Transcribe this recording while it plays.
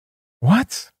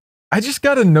What? I just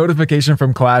got a notification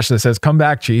from Clash that says, come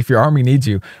back, Chief. Your army needs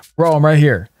you. Bro, I'm right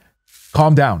here.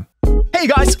 Calm down. Hey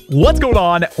guys, what's going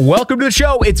on? Welcome to the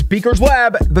show. It's Beaker's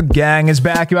Lab. The gang is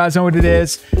back. You guys know what it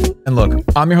is. And look,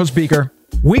 I'm your host, Beaker.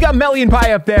 We got Melly and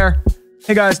Pie up there.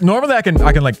 Hey guys, normally I can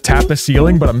like tap the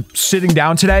ceiling, but I'm sitting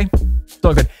down today.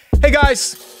 So good. Hey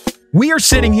guys. We are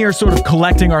sitting here sort of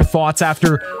collecting our thoughts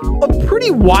after a pretty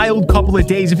wild couple of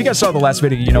days. If you guys saw the last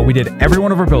video, you know, we did every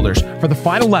one of our builders for the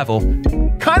final level.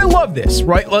 Kind of love this,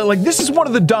 right? Like this is one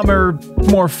of the dumber,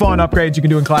 more fun upgrades you can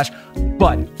do in Clash.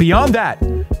 But beyond that,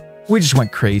 we just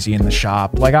went crazy in the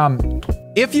shop. Like,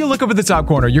 if you look up at the top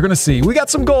corner, you're going to see we got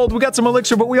some gold, we got some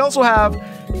elixir, but we also have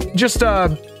just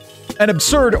an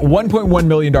absurd 1.1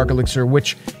 million dark elixir,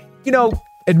 which, you know,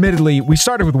 admittedly, we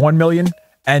started with 1 million.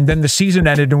 And then the season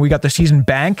ended and we got the season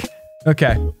bank.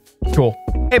 Okay, cool.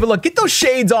 Hey, but look, get those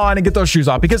shades on and get those shoes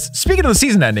off, because speaking of the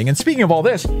season ending and speaking of all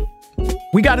this,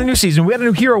 we got a new season. We got a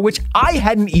new hero, which I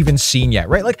hadn't even seen yet,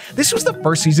 right? Like, this was the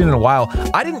first season in a while.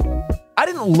 I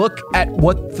didn't look at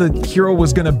what the hero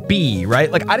was gonna be,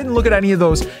 right? Like, I didn't look at any of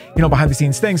those, you know, behind the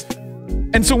scenes things.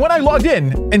 And so when I logged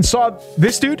in and saw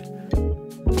this dude,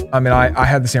 I mean, I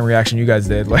had the same reaction you guys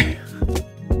did. Like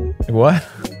what?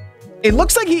 It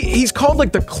looks like he's called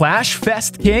like the Clash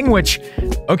Fest King, which,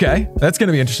 okay, that's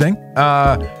gonna be interesting.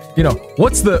 You know,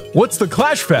 what's the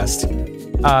Clash Fest?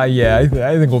 Yeah,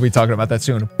 I think we'll be talking about that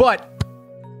soon. But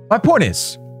my point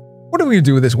is, what are we gonna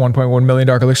do with this 1.1 million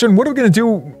dark elixir? And what are we gonna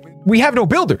do? We have no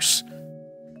builders.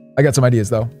 I got some ideas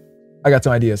though. I got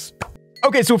some ideas.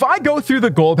 Okay, so if I go through the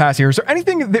gold pass here, is there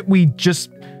anything that we just,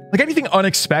 like anything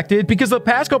unexpected? Because the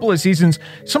past couple of seasons,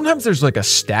 sometimes there's like a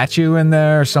statue in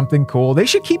there or something cool. They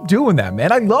should keep doing that,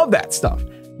 man. I love that stuff.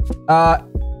 The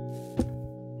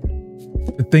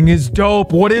thing is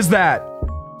dope. What is that?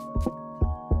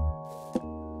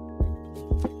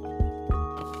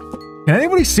 Can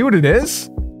anybody see what it is?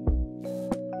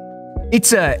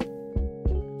 It's a...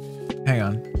 Hang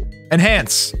on.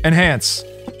 Enhance. Enhance.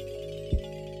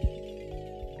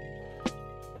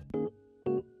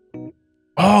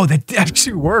 Oh, that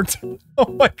actually worked.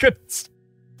 Oh my goodness.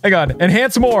 Hang on.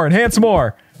 Enhance more. Enhance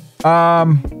more.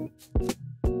 That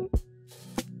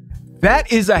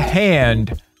is a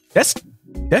hand. That's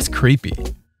creepy.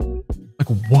 Like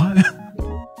what?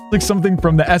 Like something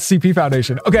from the SCP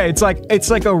Foundation. Okay, it's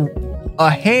like a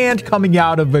hand coming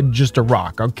out of just a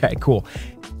rock. Okay, cool.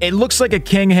 It looks like a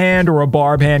king hand or a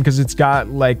barb hand because it's got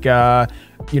like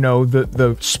you know,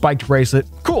 the spiked bracelet.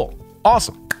 Cool.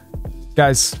 Awesome.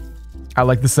 Guys, I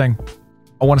like this thing.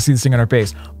 I want to see this thing on our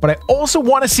base, but I also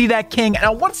want to see that king, and I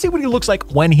want to see what he looks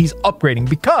like when he's upgrading,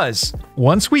 because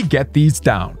once we get these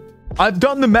down, I've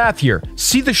done the math here.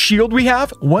 See the shield we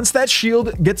have? Once that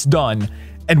shield gets done,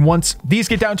 and once these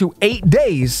get down to 8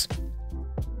 days,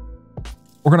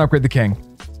 we're going to upgrade the king,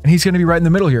 and he's going to be right in the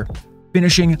middle here,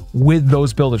 finishing with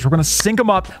those builders. We're going to sync them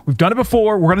up. We've done it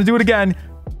before. We're going to do it again.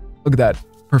 Look at that.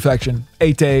 Perfection.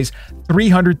 8 days,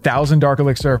 300,000 dark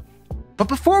elixir. But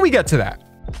before we get to that,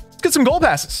 let's get some gold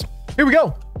passes. Here we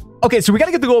go. Okay, so we got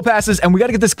to get the gold passes and we got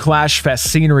to get this Clash Fest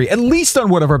scenery, at least on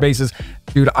one of our bases.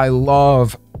 Dude, I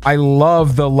love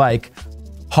the like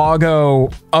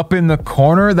Hoggo up in the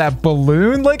corner, that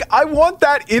balloon. Like, I want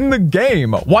that in the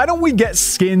game. Why don't we get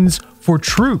skins for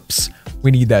troops?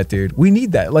 We need that, dude. We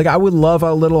need that. Like, I would love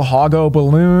a little Hoggo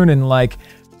balloon and like,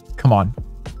 come on,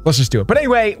 let's just do it. But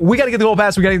anyway, we got to get the gold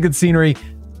pass. We got to get the scenery.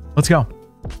 Let's go.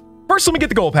 First, let me get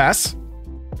the gold pass.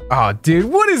 Oh, dude,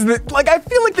 what is this? Like, I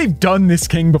feel like they've done this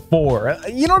king before.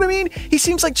 You know what I mean? He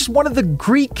seems like just one of the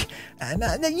Greek, you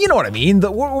know what I mean?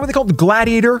 What were they called? The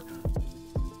gladiator?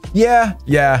 Yeah.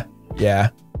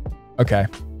 Okay,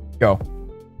 go.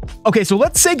 Okay, so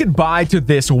let's say goodbye to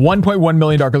this 1.1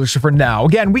 million dark elixir for now.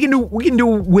 Again, we can do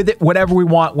with it whatever we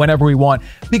want, whenever we want,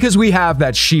 because we have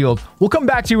that shield. We'll come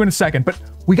back to you in a second, but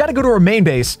we got to go to our main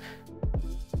base.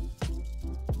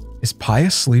 Is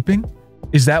Pius sleeping?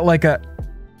 Is that like a...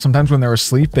 Sometimes when they're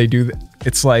asleep, they do...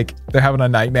 It's like they're having a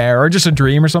nightmare or just a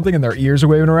dream or something and their ears are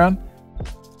waving around.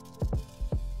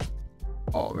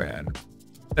 Oh, man.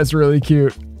 That's really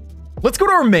cute. Let's go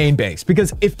to our main base,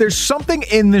 because if there's something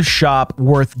in this shop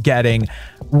worth getting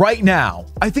right now,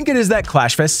 I think it is that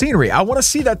Clash Fest scenery. I want to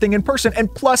see that thing in person.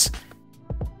 And plus,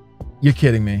 you're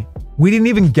kidding me. We didn't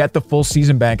even get the full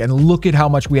season bank, and look at how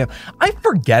much we have. I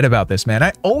forget about this, man.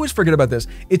 I always forget about this.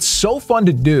 It's so fun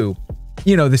to do.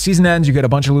 You know, the season ends, you get a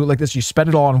bunch of loot like this, you spend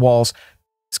it all on walls.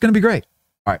 It's gonna be great.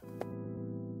 All right.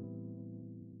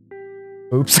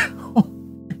 Oops.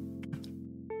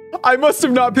 I must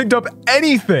have not picked up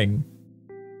anything.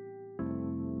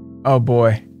 Oh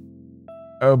boy.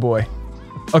 Oh boy.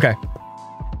 Okay.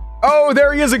 Oh,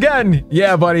 there he is again.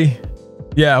 Yeah, buddy.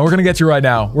 Yeah, we're gonna get you right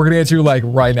now. We're gonna get you like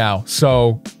right now.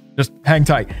 So just hang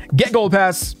tight. Get gold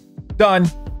pass. Done.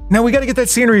 Now we gotta get that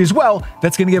scenery as well.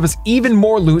 That's gonna give us even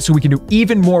more loot so we can do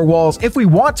even more walls if we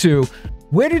want to.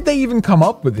 Where did they even come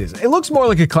up with this? It looks more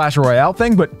like a Clash Royale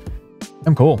thing, but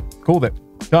I'm cool. Cool with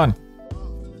it. Done.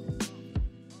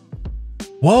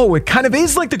 Whoa, it kind of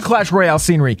is like the Clash Royale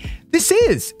scenery. This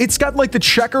is. It's got like the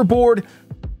checkerboard.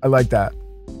 I like that.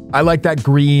 I like that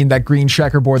green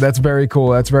checkerboard. That's very cool.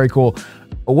 That's very cool.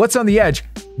 What's on the edge?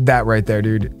 That right there,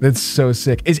 dude. That's so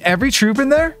sick. Is every troop in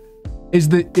there? Is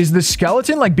the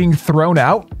skeleton like being thrown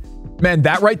out? Man,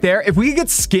 that right there. If we could get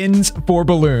skins for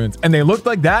balloons and they looked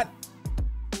like that,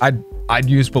 I'd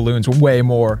use balloons way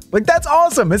more. Like, that's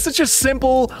awesome. It's such a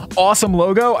simple, awesome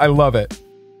logo. I love it.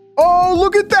 Oh,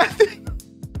 look at that thing.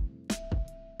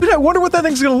 Dude, I wonder what that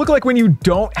thing's gonna look like when you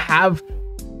don't have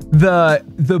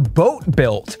the boat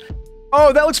built.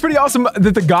 Oh, that looks pretty awesome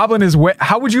that the goblin is wet.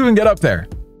 How would you even get up there?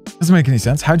 Doesn't make any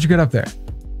sense. How'd you get up there?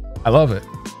 I love it.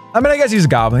 I mean, I guess he's a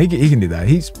goblin. He can do that.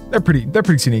 They're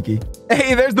pretty sneaky.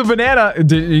 Hey, there's the banana.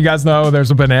 Do you guys know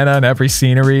there's a banana in every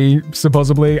scenery,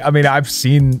 supposedly? I mean, I've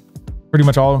seen pretty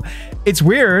much all of them. It's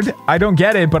weird. I don't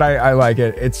get it, but I like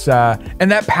it. It's, and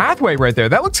that pathway right there,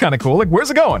 that looks kind of cool. Like, where's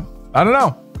it going? I don't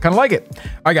know. Kind of like it.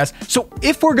 All right, guys. So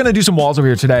if we're going to do some walls over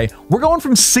here today, we're going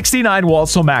from 69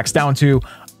 walls till max down to,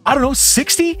 I don't know,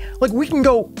 60? Like, we can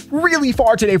go really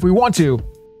far today if we want to.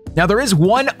 Now, there is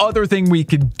one other thing we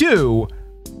could do.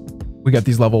 We got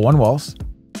these level 1 walls.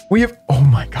 We have, oh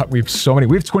my God, we have so many.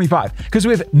 We have 25 because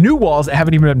we have new walls that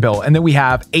haven't even been built. And then we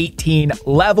have 18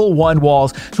 level 1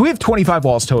 walls. So we have 25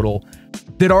 walls total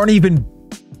that aren't even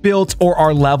built or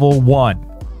are level 1.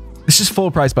 This is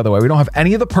full price, by the way. We don't have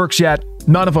any of the perks yet.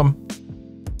 None of them.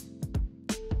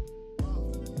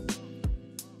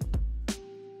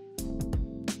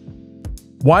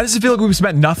 Why does it feel like we've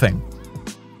spent nothing?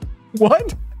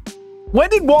 What? When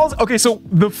did walls... Okay, so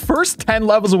the first 10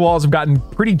 levels of walls have gotten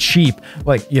pretty cheap.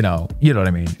 Like, you know what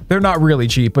I mean. They're not really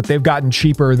cheap, but they've gotten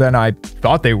cheaper than I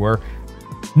thought they were.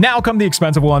 Now come the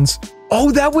expensive ones.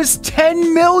 Oh, that was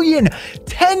 10 million.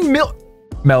 10 mil...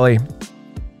 Melly.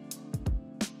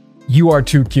 You are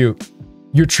too cute.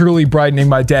 You're truly brightening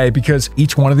my day because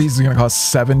each one of these is going to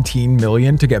cost 17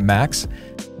 million to get max.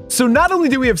 So not only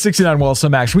do we have 69 walls to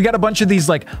max, we got a bunch of these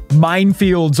like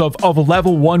minefields of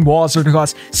level 1 walls that are going to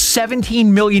cost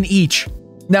 17 million each.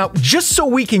 Now, just so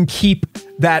we can keep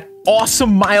that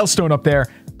awesome milestone up there,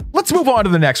 let's move on to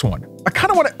the next one. I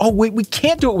kind of want to... Oh, wait, we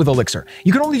can't do it with Elixir.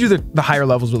 You can only do the higher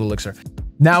levels with Elixir.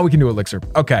 Now we can do Elixir.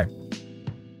 Okay.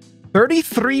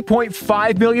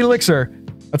 33.5 million Elixir.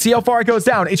 Let's see how far it goes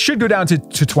down. It should go down to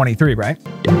 23, right?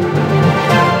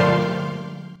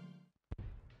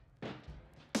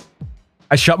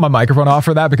 I shut my microphone off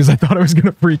for that because I thought I was going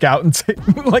to freak out and say,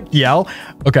 like, yell.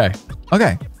 Okay.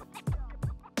 Okay.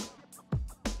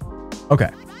 Okay.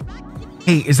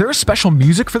 Hey, is there a special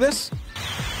music for this?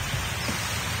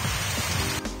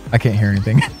 I can't hear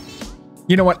anything.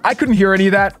 You know what? I couldn't hear any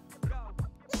of that.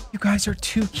 You guys are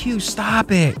too cute.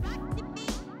 Stop it.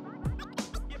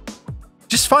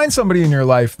 Just find somebody in your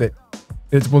life that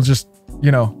it will just,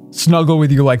 you know, snuggle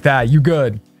with you like that. You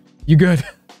good. You good.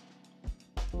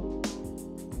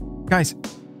 Guys,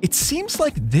 it seems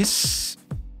like this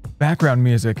background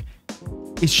music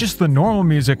is just the normal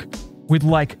music with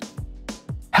like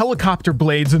helicopter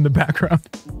blades in the background.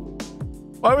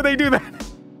 Why would they do that?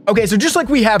 Okay, so just like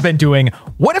we have been doing,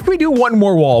 what if we do one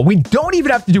more wall? We don't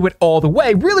even have to do it all the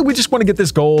way. Really, we just want to get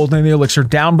this gold and the elixir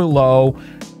down below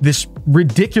this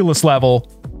ridiculous level.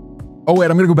 Oh,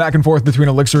 wait, I'm going to go back and forth between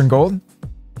elixir and gold.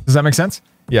 Does that make sense?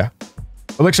 Yeah.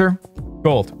 Elixir,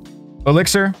 gold.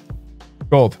 Elixir,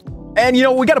 gold. And, you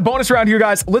know, we got a bonus round here,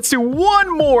 guys. Let's do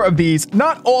one more of these.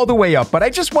 Not all the way up, but I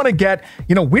just want to get,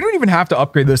 you know, we don't even have to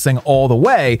upgrade this thing all the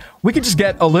way. We could just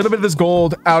get a little bit of this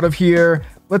gold out of here.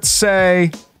 Let's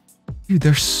say... Dude,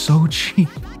 they're so cheap.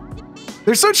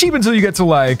 They're so cheap until you get to,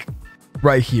 like,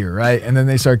 right here, right? And then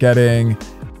they start getting...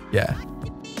 Yeah.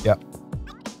 Yep.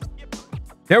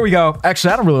 There we go.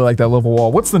 Actually, I don't really like that level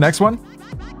wall. What's the next one?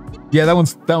 Yeah, that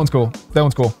one's cool. That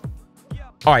one's cool.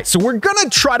 All right, so we're gonna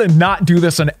try to not do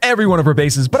this on every one of our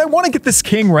bases, but I want to get this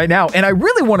king right now, and I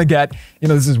really want to get, you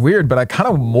know, this is weird, but I kind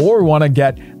of more want to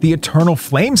get the Eternal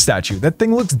Flame statue. That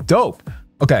thing looks dope.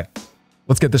 Okay,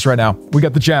 let's get this right now. We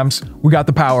got the gems, we got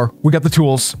the power, we got the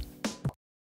tools.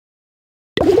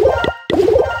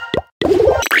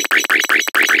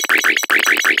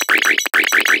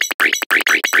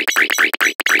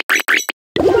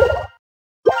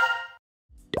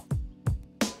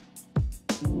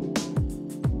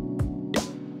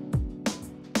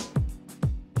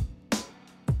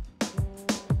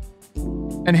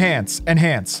 Enhance.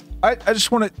 Enhance. I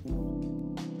just want to...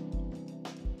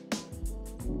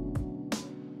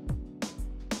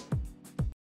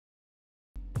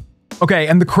 Okay,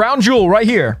 and the crown jewel right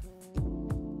here.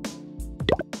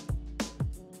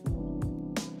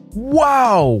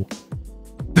 Wow.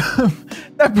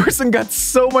 That person got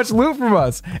so much loot from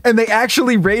us, and they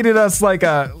actually rated us like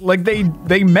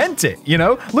they meant it, you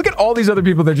know? Look at all these other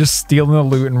people that are just stealing the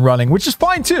loot and running, which is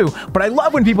fine too, but I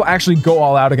love when people actually go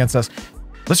all out against us.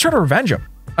 Let's try to revenge them.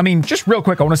 I mean, just real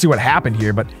quick, I want to see what happened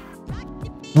here, but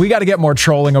we got to get more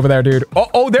trolling over there, dude.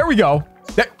 Oh, there we go.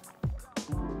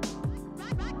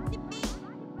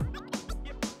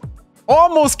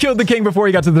 Almost killed the king before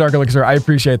he got to the Dark Elixir. I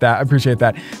appreciate that. I appreciate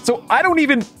that. So I don't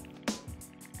even...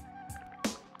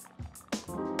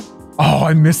 Oh,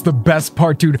 I missed the best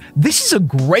part, dude. This is a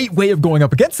great way of going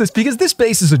up against this because this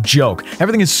base is a joke.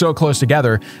 Everything is so close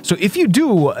together. So if you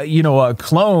do, you know, a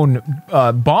clone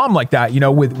bomb like that, you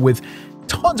know, with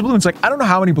tons of balloons, like I don't know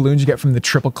how many balloons you get from the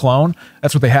triple clone.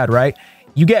 That's what they had, right?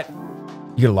 You get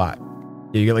a lot.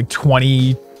 You get like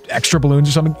 20 extra balloons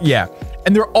or something. Yeah.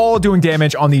 And they're all doing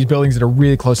damage on these buildings that are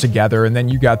really close together. And then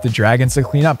you got the dragons to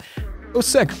clean up. It was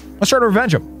sick. Let's try to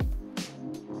revenge them.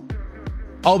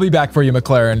 I'll be back for you,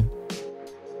 McLaren.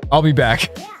 I'll be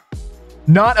back.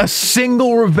 Not a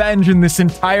single revenge in this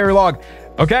entire log.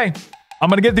 Okay. I'm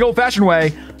going to get it the old-fashioned way.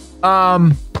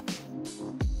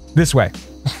 This way.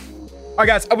 All right,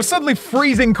 guys. I was suddenly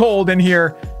freezing cold in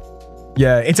here.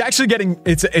 Yeah, it's actually getting...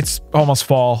 It's almost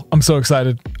fall. I'm so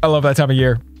excited. I love that time of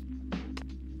year.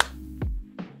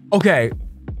 Okay,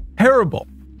 terrible.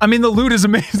 I mean, the loot is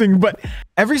amazing, but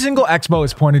every single Expo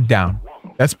is pointed down.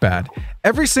 That's bad.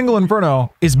 Every single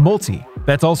Inferno is multi.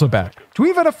 That's also bad. Do we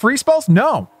even have free spells?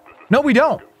 No. No, we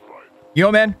don't.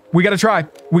 Yo, man, we gotta try.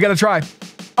 We gotta try.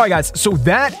 All right, guys, so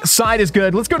that side is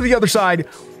good. Let's go to the other side.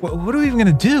 What are we even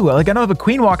gonna do? Like, I don't have a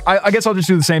queen walk. I guess I'll just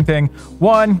do the same thing.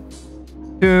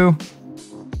 1, 2,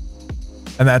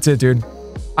 and that's it, dude.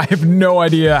 I have no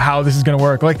idea how this is going to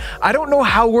work. Like, I don't know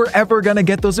how we're ever going to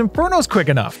get those Infernos quick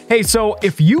enough. Hey, so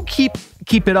if you keep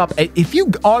it up, if you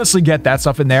honestly get that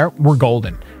stuff in there, we're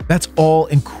golden. That's all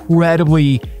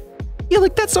incredibly... Yeah,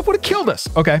 like that stuff would have killed us.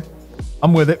 Okay,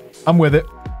 I'm with it. I'm with it.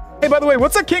 Hey, by the way,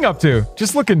 what's that king up to?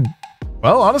 Just looking...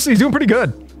 Well, honestly, he's doing pretty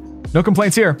good. No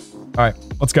complaints here. All right,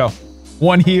 let's go.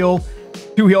 1 heal,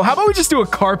 2 heal. How about we just do a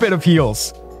carpet of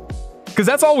heals? Because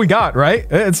that's all we got, right?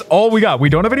 It's all we got. We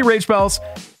don't have any rage spells.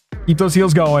 Keep those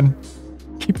heals going.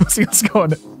 Keep those heals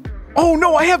going. Oh,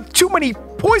 no, I have too many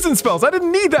poison spells. I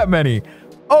didn't need that many.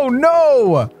 Oh,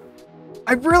 no.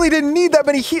 I really didn't need that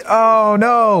many Oh,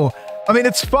 no. I mean,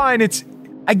 it's fine.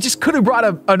 I just could have brought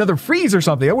another freeze or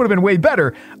something. That would have been way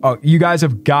better. Oh, you guys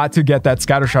have got to get that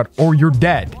scatter shot or you're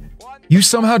dead. You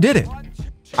somehow did it.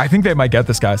 I think they might get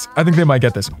this, guys. I think they might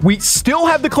get this. We still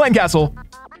have the clan castle.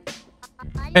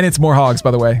 And it's more hogs,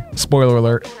 by the way. Spoiler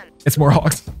alert. It's more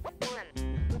hogs.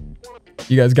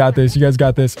 You guys got this. You guys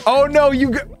got this. Oh, no.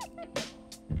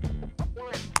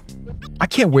 I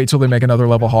can't wait till they make another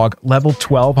level hog. Level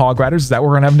 12 hog riders. Is that what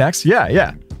we're going to have next? Yeah,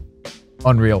 yeah.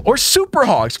 Unreal. Or super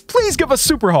hogs. Please give us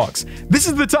super hogs. This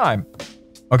is the time.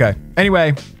 Okay.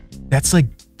 Anyway, that's like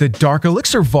the dark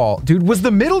elixir vault. Dude, was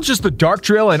the middle just the dark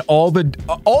drill and all the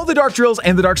dark drills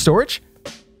and the dark storage?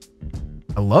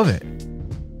 I love it.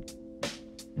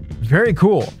 Very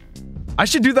cool. I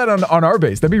should do that on our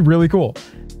base. That'd be really cool.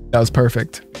 That was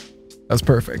perfect. That was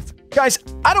perfect. Guys,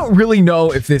 I don't really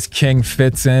know if this king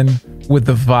fits in with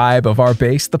the vibe of our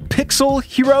base. The pixel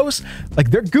heroes,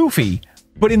 like they're goofy,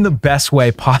 but in the best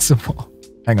way possible.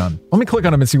 Hang on. Let me click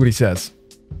on him and see what he says.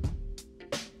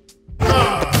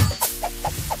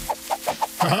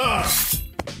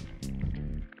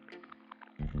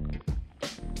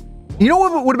 You know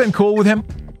what would have been cool with him?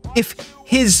 If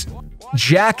his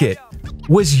jacket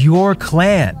was your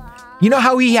clan. You know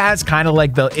how he has kind of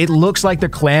like it looks like the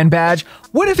clan badge?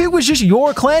 What if it was just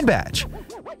your clan badge?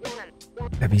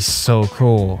 That'd be so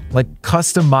cool. Like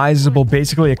customizable,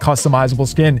 basically a customizable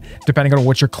skin, depending on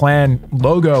what your clan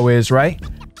logo is, right?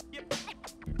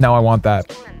 Now I want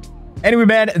that. Anyway,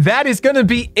 man, that is going to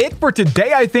be it for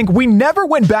today, I think. We never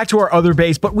went back to our other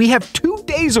base, but we have 2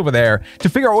 days over there to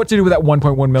figure out what to do with that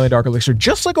 1.1 million Dark Elixir,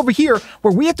 just like over here,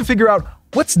 where we have to figure out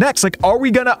what's next. Like, are we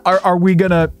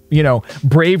gonna, you know,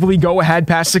 bravely go ahead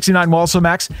past 69 Walso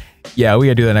Max? Yeah, we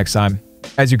gotta do that next time.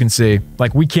 As you can see,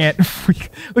 like, we can't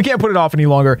put it off any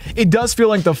longer. It does feel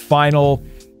like the final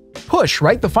push,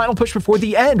 right? The final push before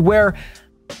the end, where...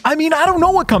 I mean, I don't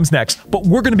know what comes next, but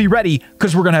we're going to be ready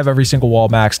because we're going to have every single wall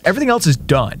maxed. Everything else is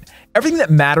done. Everything that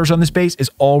matters on this base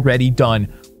is already done.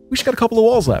 We just got a couple of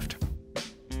walls left.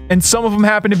 And some of them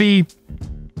happen to be,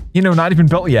 you know, not even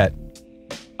built yet.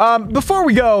 Before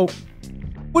we go,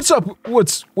 what's up?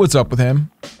 What's up with him?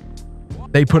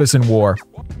 They put us in war.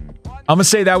 I'm gonna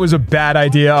say that was a bad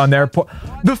idea on their point.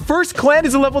 The first clan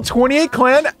is a level 28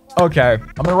 clan? Okay,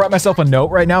 I'm gonna write myself a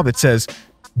note right now that says,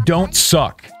 don't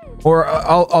suck. Or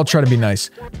I'll try to be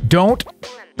nice. Don't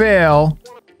fail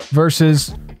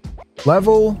versus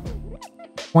level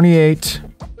 28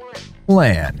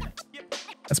 clan.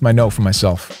 That's my note for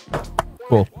myself.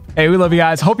 Cool. Hey, we love you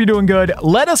guys. Hope you're doing good.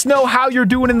 Let us know how you're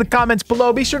doing in the comments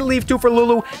below. Be sure to leave 2 for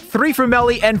Lulu, 3 for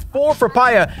Melly, and 4 for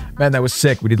Paya. Man, that was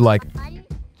sick. We did like,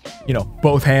 you know,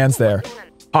 both hands there.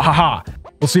 Ha ha ha.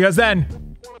 We'll see you guys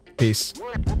then. Peace.